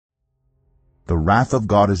The wrath of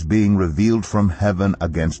God is being revealed from heaven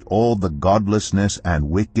against all the godlessness and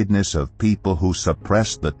wickedness of people who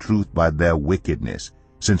suppress the truth by their wickedness,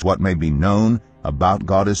 since what may be known about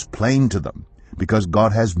God is plain to them, because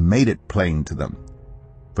God has made it plain to them.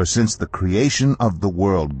 For since the creation of the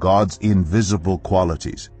world, God's invisible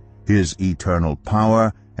qualities, His eternal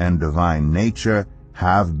power and divine nature,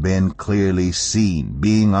 have been clearly seen,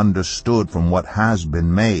 being understood from what has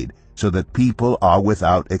been made, so that people are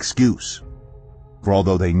without excuse. For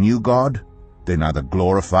although they knew God, they neither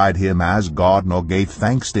glorified Him as God nor gave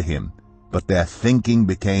thanks to Him, but their thinking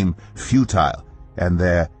became futile, and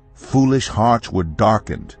their foolish hearts were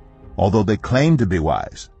darkened. Although they claimed to be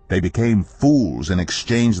wise, they became fools and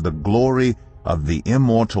exchanged the glory of the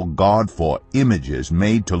immortal God for images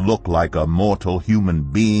made to look like a mortal human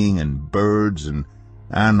being and birds and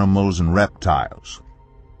animals and reptiles.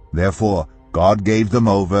 Therefore God gave them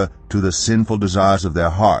over to the sinful desires of their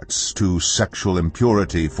hearts, to sexual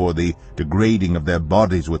impurity for the degrading of their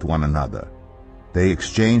bodies with one another. They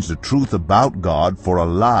exchanged the truth about God for a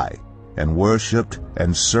lie, and worshipped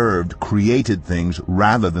and served created things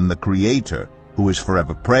rather than the Creator, who is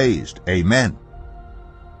forever praised. Amen.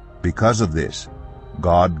 Because of this,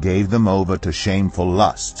 God gave them over to shameful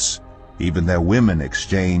lusts. Even their women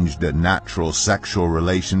exchanged natural sexual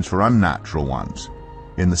relations for unnatural ones.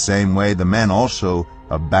 In the same way, the men also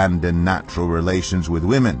abandoned natural relations with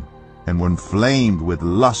women, and were inflamed with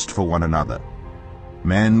lust for one another.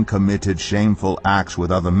 Men committed shameful acts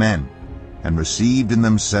with other men, and received in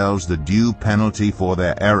themselves the due penalty for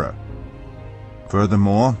their error.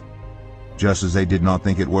 Furthermore, just as they did not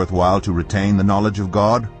think it worthwhile to retain the knowledge of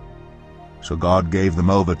God, so God gave them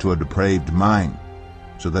over to a depraved mind,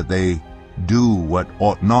 so that they do what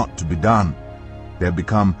ought not to be done. They have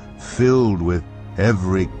become filled with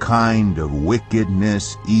every kind of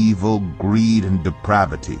wickedness, evil, greed, and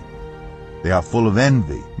depravity. They are full of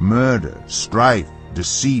envy, murder, strife,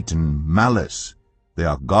 deceit, and malice. They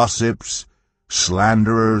are gossips,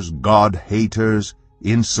 slanderers, God-haters,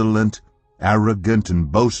 insolent, arrogant,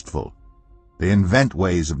 and boastful. They invent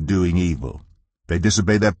ways of doing evil. They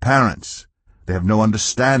disobey their parents. They have no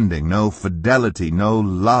understanding, no fidelity, no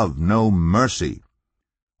love, no mercy.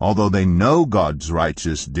 Although they know God's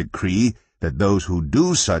righteous decree that those who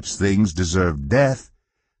do such things deserve death,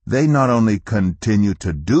 they not only continue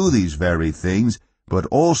to do these very things, but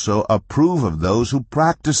also approve of those who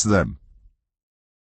practice them.